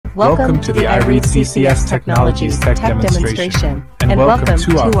Welcome to the SECE Technology's Tech Demonstration, and welcome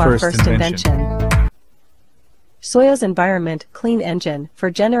to our first invention. SECE's Environment Clean Engine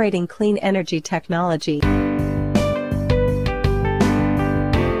for generating clean energy technology.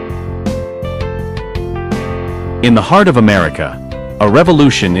 In the heart of America, a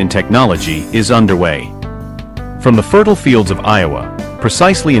revolution in technology is underway. From the fertile fields of Iowa,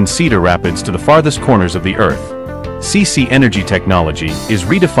 precisely in Cedar Rapids to the farthest corners of the earth, SECE Energy Technology is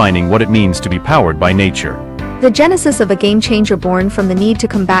redefining what it means to be powered by nature. The genesis of a game-changer born from the need to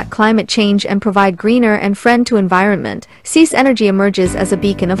combat climate change and provide greener and friend-to environment, SECE Energy emerges as a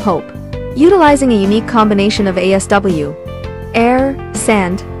beacon of hope. Utilizing a unique combination of ASW, air,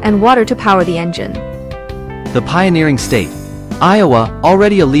 sand, and water to power the engine. The pioneering state, Iowa,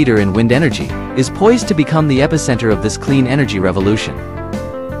 already a leader in wind energy, is poised to become the epicenter of this clean energy revolution.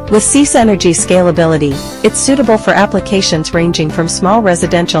 With SECE Energy scalability, it's suitable for applications ranging from small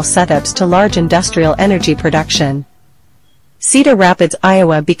residential setups to large industrial energy production. Cedar Rapids,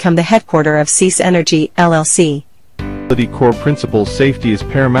 Iowa become the headquarters of SECE Energy, LLC. Core principles: safety is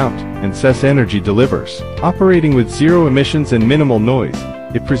paramount, and SECE Energy delivers. Operating with zero emissions and minimal noise,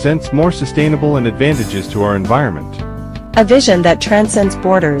 it presents more sustainable and advantages to our environment. A vision that transcends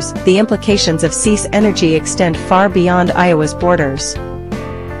borders, the implications of SECE Energy extend far beyond Iowa's borders.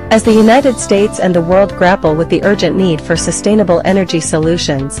 As the United States and the world grapple with the urgent need for sustainable energy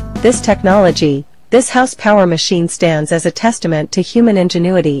solutions, this technology, this house power machine stands as a testament to human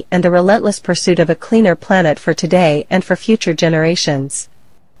ingenuity and the relentless pursuit of a cleaner planet for today and for future generations.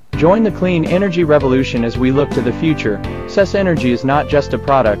 Join the clean energy revolution as we look to the future. SECE Energy is not just a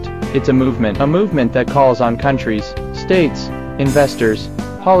product, it's a movement that calls on countries, states, investors,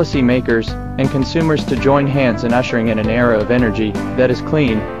 policymakers, and consumers to join hands in ushering in an era of energy that is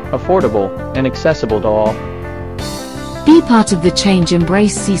clean, affordable, and accessible to all. Be part of the change.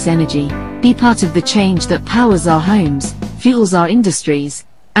 Embrace SECE Energy. Be part of the change that powers our homes, fuels our industries,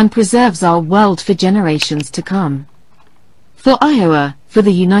 and preserves our world for generations to come. For Iowa, for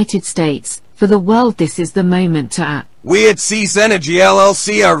the United States, for the world, this is the moment to act. We at SECE Energy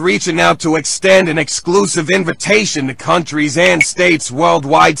LLC are reaching out to extend an exclusive invitation to countries and states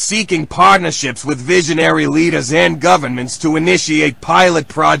worldwide seeking partnerships with visionary leaders and governments to initiate pilot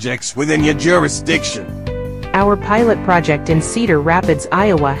projects within your jurisdiction. Our pilot project in Cedar Rapids,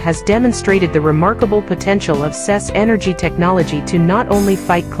 Iowa has demonstrated the remarkable potential of SECE Energy Technology to not only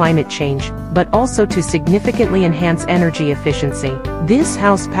fight climate change, but also to significantly enhance energy efficiency. This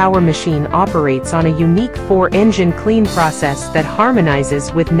house power machine operates on a unique 4-engine clean process that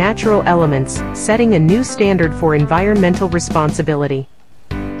harmonizes with natural elements, setting a new standard for environmental responsibility.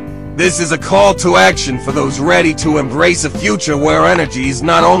 This is a call to action for those ready to embrace a future where energy is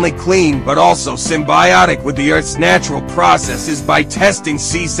not only clean but also symbiotic with the Earth's natural processes. By testing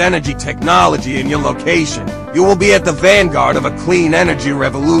SECE Energy Technology in your location, you will be at the vanguard of a clean energy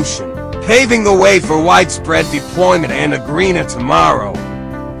revolution, paving the way for widespread deployment and a greener tomorrow.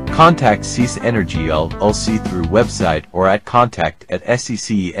 Contact SECE Energy LLC through website or at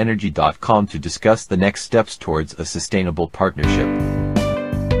contact@seceenergy.com to discuss the next steps towards a sustainable partnership.